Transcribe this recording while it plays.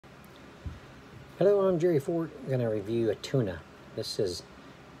Hello, I'm Jerry Ford. I'm going to review a tuna. This is,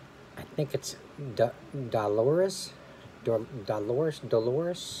 I think it's Dolores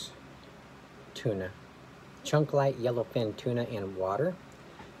tuna. Chunk light yellowfin tuna in water. It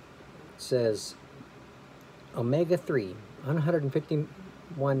says omega-3,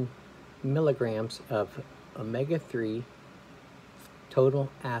 151 milligrams of omega-3 total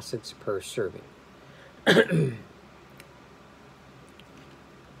acids per serving.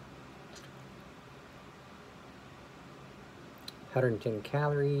 110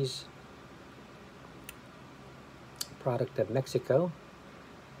 calories, product of Mexico.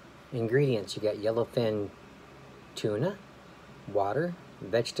 Ingredients, you got yellowfin tuna, water,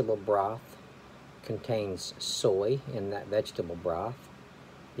 vegetable broth, contains soy in that vegetable broth.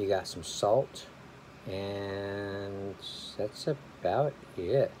 You got some salt, and that's about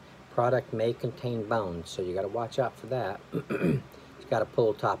it. Product may contain bones, so you got to watch out for that. It's got a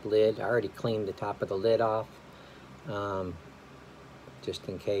pull top lid. I already cleaned the top of the lid off. Just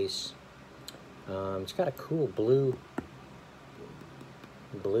in case. It's got a cool blue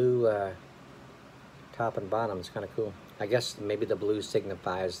top and bottom. It's kind of cool. I guess maybe the blue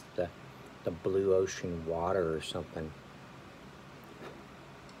signifies the blue ocean water or something.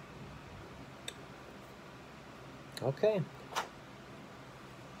 Okay.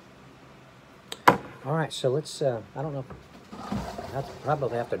 All right, so let's, I don't know, I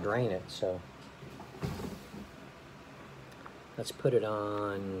probably have to drain it, so let's put it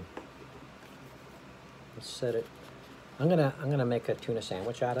on, let's set it. I'm gonna make a tuna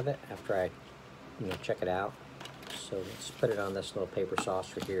sandwich out of it after I, check it out. So let's put it on this little paper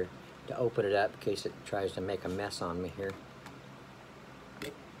saucer here to open it up in case it tries to make a mess on me here.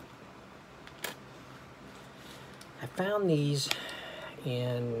 I found these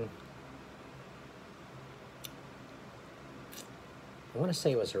in, I want to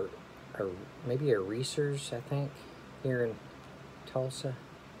say it was maybe a Reese's, I think, here in Tulsa.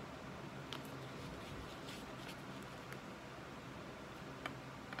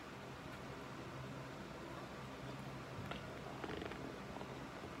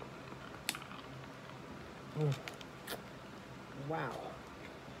 Wow.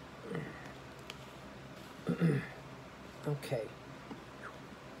 Okay.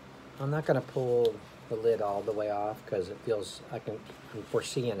 I'm not going to pull the lid all the way off because it feels I'm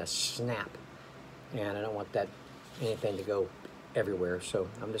foreseeing a snap, and I don't want anything to go everywhere, so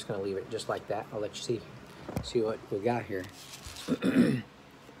I'm just going to leave it just like that. I'll let you see what we got here.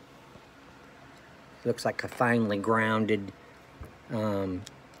 Looks like a finely grounded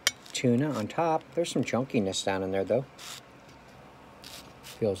tuna on top. There's some chunkiness down in there though.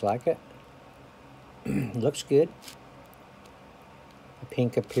 Feels like it. Looks good. A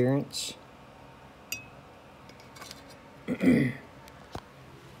pink appearance.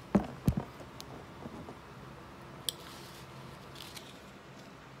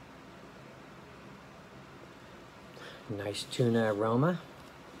 Nice tuna aroma.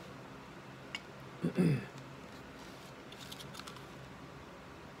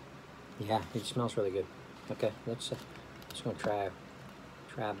 Yeah, it smells really good. Okay, let's just gonna try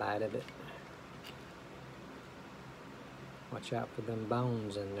a bite of it. Watch out for them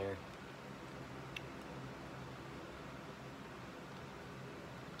bones in there.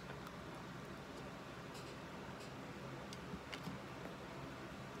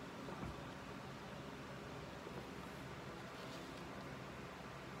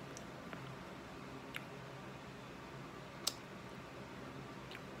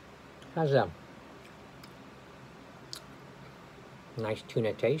 How's that? Nice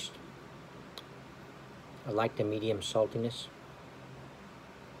tuna taste. I like the medium saltiness.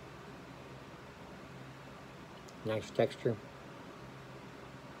 Nice texture.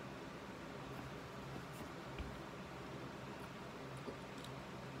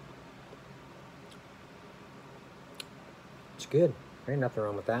 It's good. There ain't nothing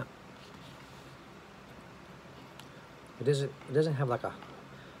wrong with that. It doesn't have like a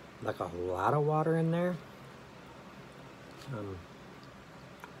lot of water in there.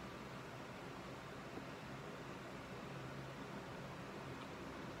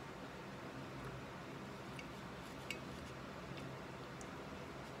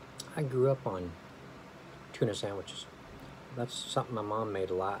 I grew up on tuna sandwiches. That's something my mom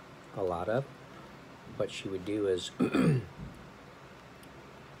made a lot of. What she would do is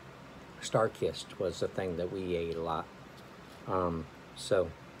Star-Kissed was the thing that we ate a lot. So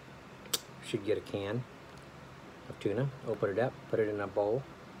she'd get a can of tuna, open it up, put it in a bowl,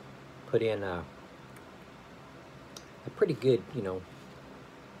 put in a pretty good,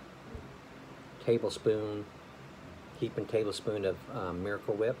 tablespoon, heaping tablespoon of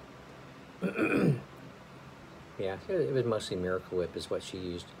Miracle Whip, Yeah, it was mostly Miracle Whip is what she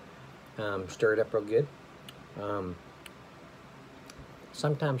used. Stir it up real good.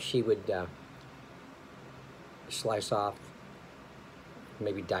 Sometimes she would slice off,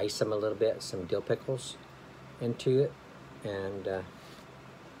 maybe dice them a little bit, some dill pickles into it, and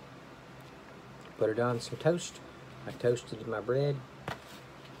put it on some toast. I toasted my bread.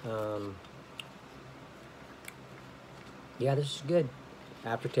 Yeah, this is good.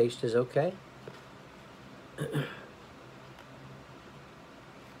 Aftertaste is okay. Is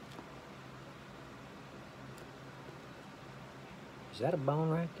that a bone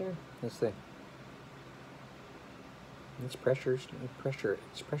right there? Let's see. It's pressurized.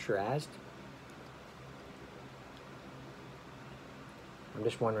 I'm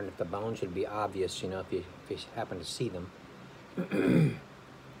just wondering if the bones would be obvious, you know, if you happen to see them.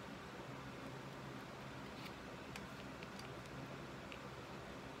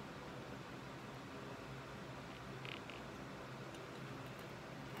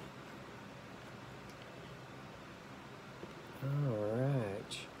 All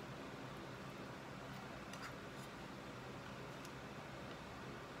right.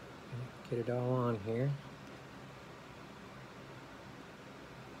 Get it all on here.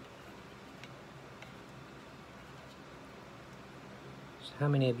 So how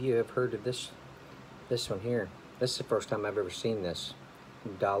many of you have heard of this one here? This is the first time I've ever seen this.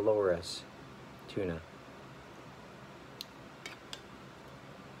 Dolores tuna.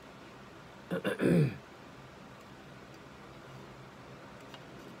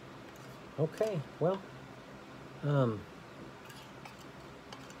 Okay, well,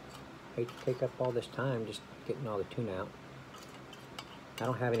 hate to take up all this time just getting all the tuna out. I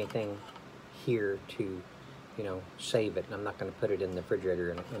don't have anything here to, you know, save it. I'm not going to put it in the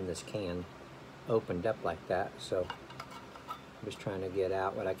refrigerator in this can opened up like that, so I'm just trying to get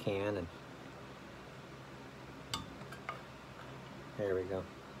out what I can, and there we go.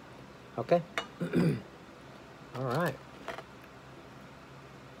 Okay. All right.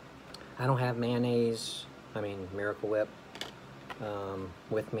 I don't have mayonnaise, Miracle Whip,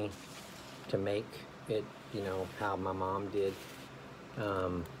 with me to make it, you know, how my mom did.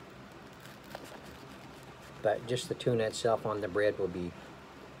 But just the tuna itself on the bread will be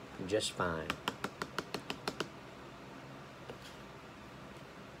just fine.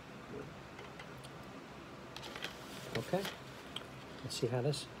 Okay, let's see how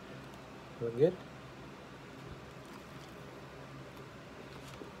this look good.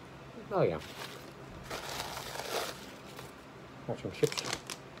 Oh yeah. Got some chips.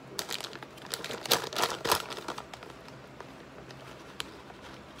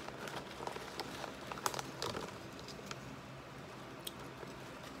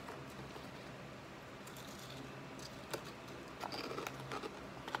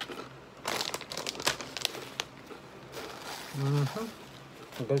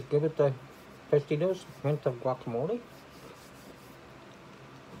 Just give it the Tostitos hint of guacamole.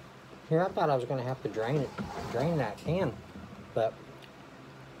 Here, I thought I was going to have to drain that can, but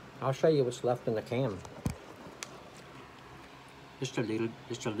I'll show you what's left in the can. Just a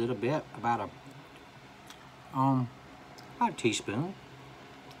little bit, about a teaspoon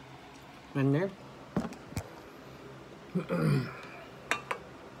in there.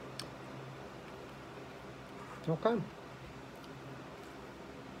 Okay.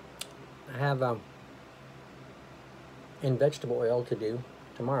 I have in vegetable oil to do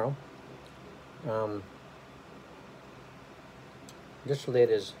tomorrow. This lid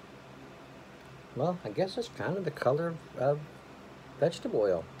is, well, I guess it's kind of the color of vegetable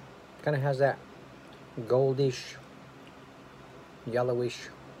oil. Kind of has that goldish, yellowish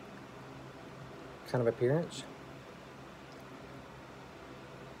kind of appearance.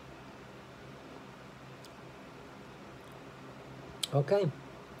 Okay,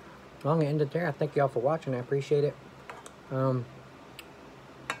 well, I'm gonna end it there. I thank y'all for watching. I appreciate it.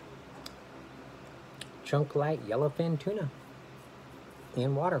 Chunk light yellowfin tuna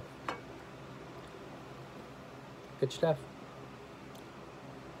in water. Good stuff.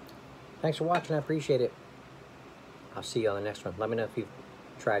 Thanks for watching. I appreciate it. I'll see you on the next one. Let me know if you've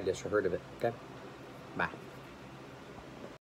tried this or heard of it. Okay? Bye.